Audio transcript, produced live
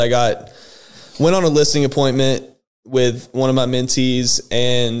went on a listing appointment with one of my mentees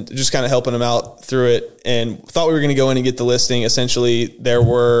and just kind of helping them out through it, and thought we were going to go in and get the listing. Essentially, there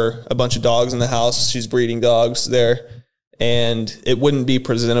were a bunch of dogs in the house. She's breeding dogs there, and it wouldn't be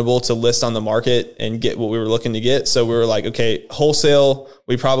presentable to list on the market and get what we were looking to get. So we were like, okay, wholesale,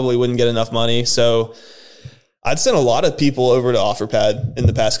 we probably wouldn't get enough money. So I'd sent a lot of people over to Offerpad in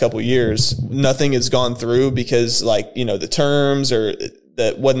the past couple of years. Nothing has gone through because the terms or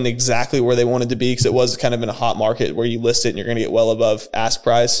that wasn't exactly where they wanted to be, because it was kind of in a hot market where you list it and you're going to get well above ask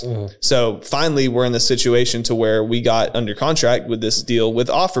price. Mm-hmm. So finally we're in the situation to where we got under contract with this deal with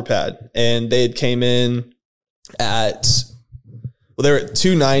Offerpad, and they had came in they were at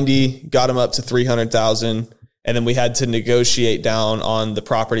 290, got them up to 300,000. And then we had to negotiate down on the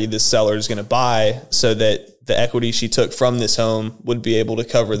property this seller is going to buy so that the equity she took from this home would be able to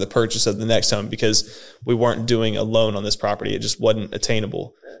cover the purchase of the next home, because we weren't doing a loan on this property. It just wasn't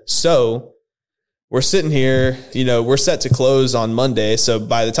attainable. So we're sitting here, we're set to close on Monday. So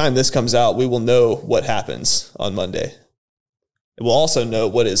by the time this comes out, we will know what happens on Monday. We'll also know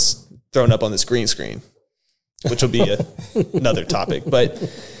what is thrown up on this green screen, which will be another topic. But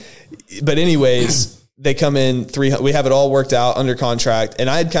anyways, they come in we have it all worked out under contract. And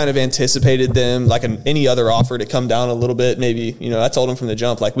I had kind of anticipated them, like any other offer, to come down a little bit. Maybe, I told them from the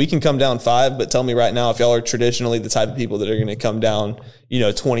jump, like, we can come down 5, but tell me right now if y'all are traditionally the type of people that are going to come down,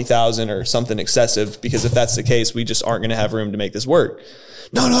 20,000 or something excessive, because if that's the case, we just aren't going to have room to make this work.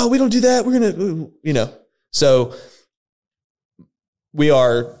 No, we don't do that. We're going to, so we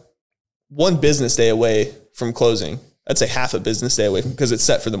are one business day away from closing. I'd say half a business day away, because it's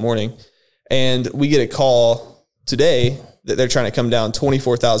set for the morning. And we get a call today that they're trying to come down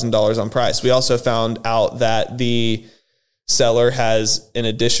 $24,000 on price. We also found out that the seller has an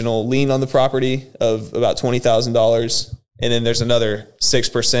additional lien on the property of about $20,000. And then there's another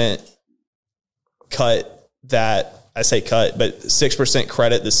 6% cut but 6%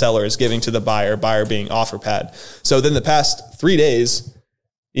 credit the seller is giving to the buyer being Offerpad. So then the past 3 days,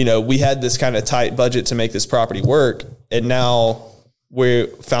 we had this kind of tight budget to make this property work. And now we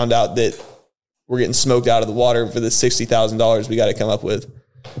found out that we're getting smoked out of the water for the $60,000 we got to come up with.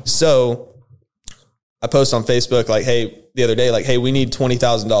 So I post on Facebook, the other day, we need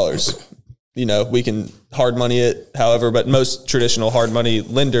 $20,000. We can hard money it, however, but most traditional hard money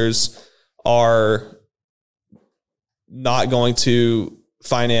lenders are not going to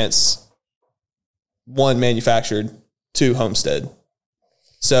finance, 1, manufactured, 2, homestead.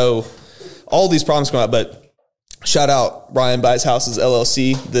 So all these problems come up, but shout out Ryan Buys Houses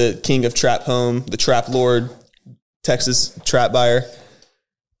LLC, the king of trap home, the trap lord, Texas trap buyer.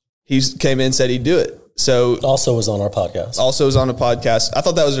 He came in and said he'd do it. So also was on our podcast. I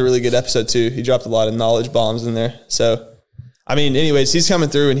thought that was a really good episode too. He dropped a lot of knowledge bombs in there. So, anyways, he's coming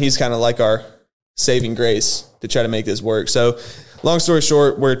through and he's kind of like our saving grace to try to make this work. So long story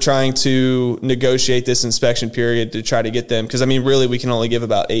short, we're trying to negotiate this inspection period to try to get them. Cause really we can only give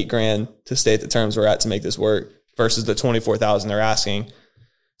about $8,000 to stay at the terms we're at to make this work, versus the $24,000 they're asking.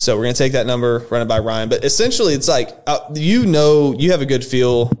 So we're going to take that number, run it by Ryan. But essentially it's like, you have a good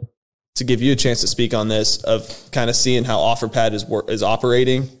feel to give you a chance to speak on this, of kind of seeing how Offerpad is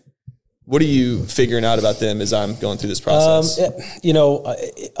operating. What are you figuring out about them as I'm going through this process?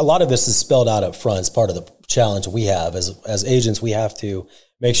 A lot of this is spelled out up front. It's part of the challenge we have as agents. We have to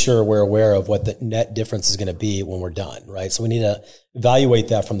make sure we're aware of what the net difference is going to be when we're done, right? So we need to evaluate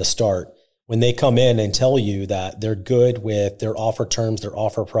that from the start. When they come in and tell you that they're good with their offer terms, their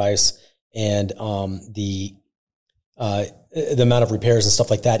offer price, and the amount of repairs and stuff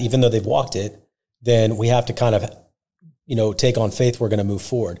like that, even though they've walked it, then we have to kind of, take on faith we're going to move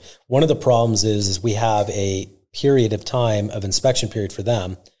forward. One of the problems is we have a period of time of inspection period for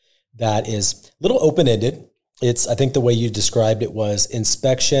them that is a little open-ended. I think the way you described it was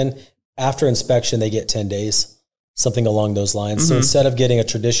inspection. After inspection, they get 10 days. Something along those lines. Mm-hmm. So instead of getting a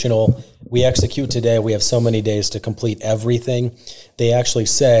traditional, we execute today, we have so many days to complete everything, they actually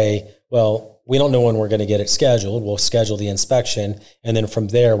say, well, we don't know when we're going to get it scheduled. We'll schedule the inspection. And then from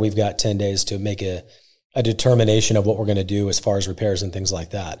there, we've got 10 days to make a determination of what we're going to do as far as repairs and things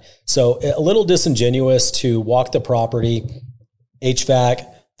like that. So a little disingenuous to walk the property, HVAC,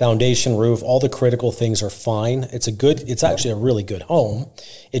 foundation, roof, all the critical things are fine. It's actually a really good home.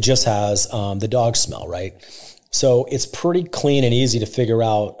 It just has the dog smell, right? So it's pretty clean and easy to figure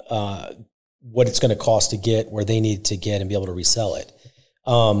out what it's going to cost to get where they need to get and be able to resell it.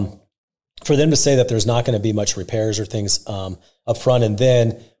 For them to say that there's not going to be much repairs or things up front and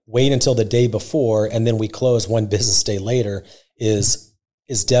then wait until the day before and then we close one business day later is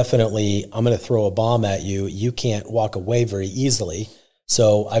definitely, I'm going to throw a bomb at you. You can't walk away very easily.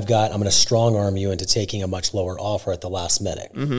 So I'm going to strong arm you into taking a much lower offer at the last minute.